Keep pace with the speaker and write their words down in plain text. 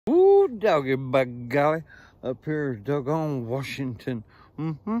Woo, doggy, by golly. Up here, doggone Washington.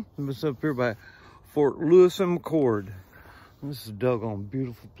 It's up here by Fort Lewis and McCord. This is a doggone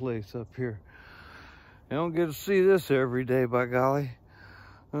beautiful place up here. You don't get to see this every day, by golly.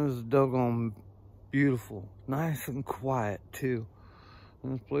 This is doggone beautiful. Nice and quiet, too.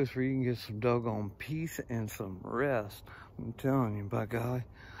 This is a place where you can get some doggone peace and some rest. I'm telling you, by golly.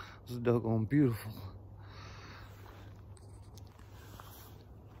 This is doggone beautiful.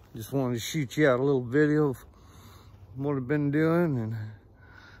 Just wanted to shoot you out a little video of what I've been doing, and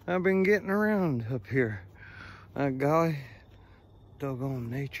I've been getting around up here. Golly, doggone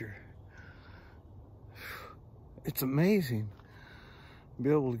nature. It's amazing to be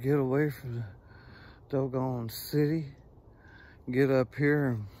able to get away from the doggone city, get up here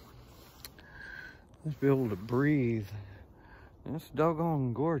and just be able to breathe. And it's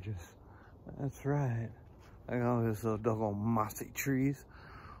doggone gorgeous. That's right. I got this doggone mossy trees.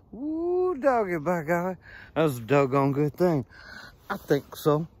 Woo, doggy, by golly. That's a doggone good thing. I think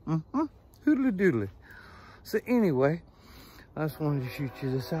so. Hoodly doodly. So anyway, I just wanted to shoot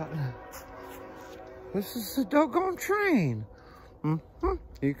you this out. This is a doggone train. You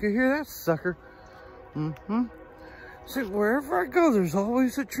can hear that sucker. See, wherever I go, there's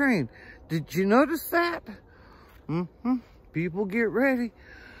always a train. Did you notice that? People get ready.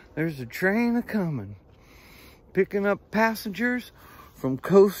 There's a train a-coming. Picking up passengers from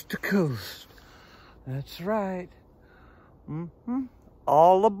coast to coast. That's right.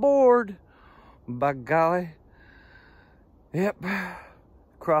 All aboard. By golly. Yep.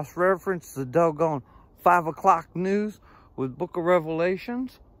 Cross-reference the doggone 5 o'clock news with Book of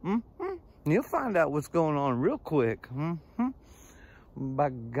Revelations. You'll find out what's going on real quick. By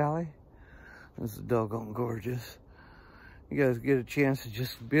golly. This is doggone gorgeous. You guys get a chance to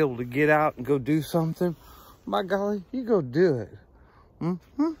just be able to get out and go do something. By golly, you go do it.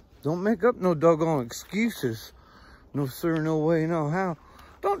 Don't make up no doggone excuses. No sir, no way, no how.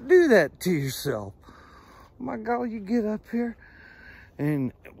 Don't do that to yourself. My golly, you get up here,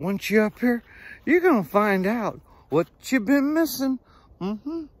 and once you're up here, you're gonna find out what you've been missing.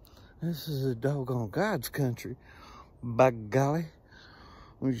 This is a doggone God's country. By golly,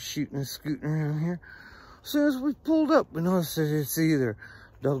 we're shooting and scooting around here. As soon as we pulled up, we noticed that it's either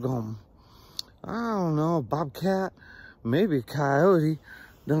doggone, I don't know, a bobcat, maybe a coyote,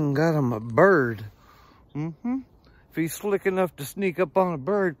 done got him a bird. If he's slick enough to sneak up on a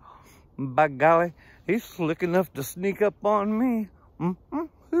bird, by golly, he's slick enough to sneak up on me.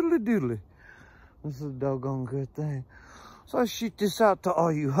 Hoodly doodly. This is a doggone good thing. So I shoot this out to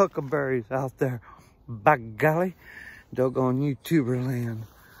all you huckleberries out there. By golly, doggone YouTuber land.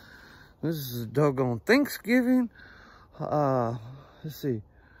 This is a doggone Thanksgiving. Let's see.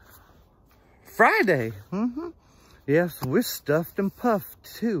 Friday. Yes, we're stuffed and puffed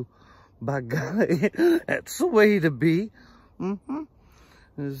too. By golly, that's the way to be.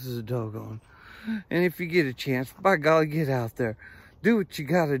 This is a doggone. And if you get a chance, by golly, get out there. Do what you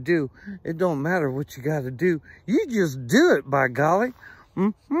gotta do. It don't matter what you gotta do. You just do it, by golly.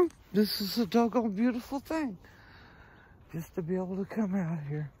 This is a doggone beautiful thing. Just to be able to come out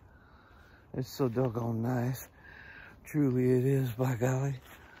here. It's so doggone nice. Truly it is, by golly.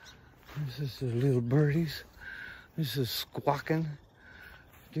 This is the little birdies. This is squawking,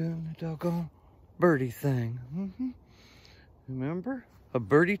 doing the doggone birdie thing. Remember? A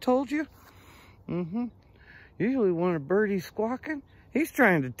birdie told you? Usually when a birdie's squawking, he's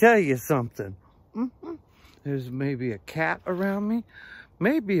trying to tell you something. There's maybe a cat around me,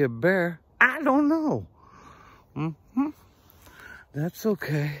 maybe a bear. I don't know. That's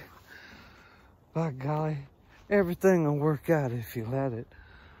okay. By golly, everything will work out if you let it.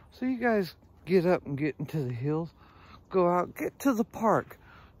 So you guys get up and get into the hills. Go out, get to the park.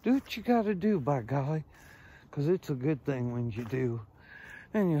 Do what you gotta do, by golly. Because it's a good thing when you do.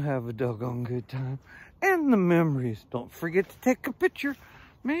 And you'll have a doggone good time. And the memories. Don't forget to take a picture.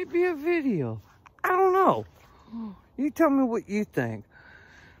 Maybe a video. I don't know. You tell me what you think.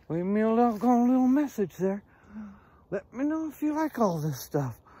 Leave me a doggone little message there. Let me know if you like all this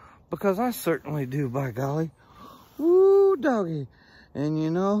stuff. Because I certainly do, by golly. Woo, doggy. And you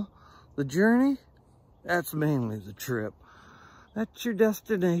know, the journey, that's mainly the trip. That's your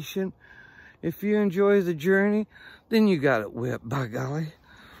destination. If you enjoy the journey, then you got it whipped, by golly.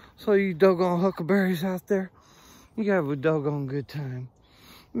 So you doggone huckleberries out there, you have a doggone good time.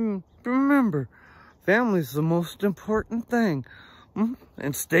 Remember, family's the most important thing.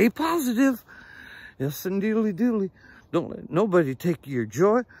 And stay positive. Yes, and doodly doodly. Don't let nobody take your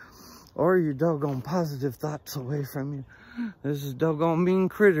joy or your doggone positive thoughts away from you. There's doggone mean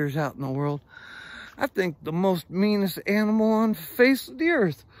critters out in the world. I think the most meanest animal on the face of the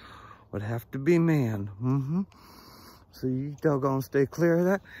earth would have to be man. So you doggone stay clear of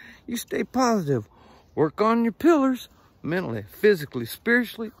that. You stay positive. Work on your pillars, mentally, physically,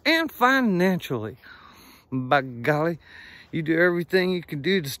 spiritually, and financially. By golly, you do everything you can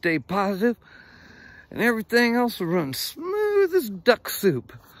do to stay positive, and everything else will run smooth as duck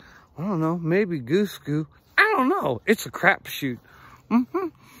soup. I don't know, maybe goose goo. I don't know. It's a crapshoot.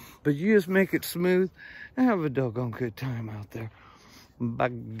 But you just make it smooth and have a doggone good time out there. By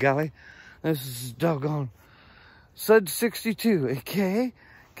golly, this is doggone Sud62, aka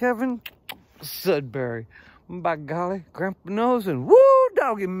Kevin Sudbury. By golly, Grandpa knows and woo,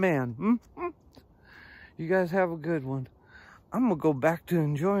 doggy man. You guys have a good one. I'm gonna go back to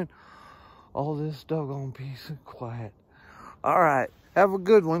enjoying all this doggone peace and quiet. All right, have a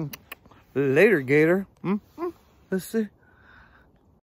good one. Later, Gator. Let's see.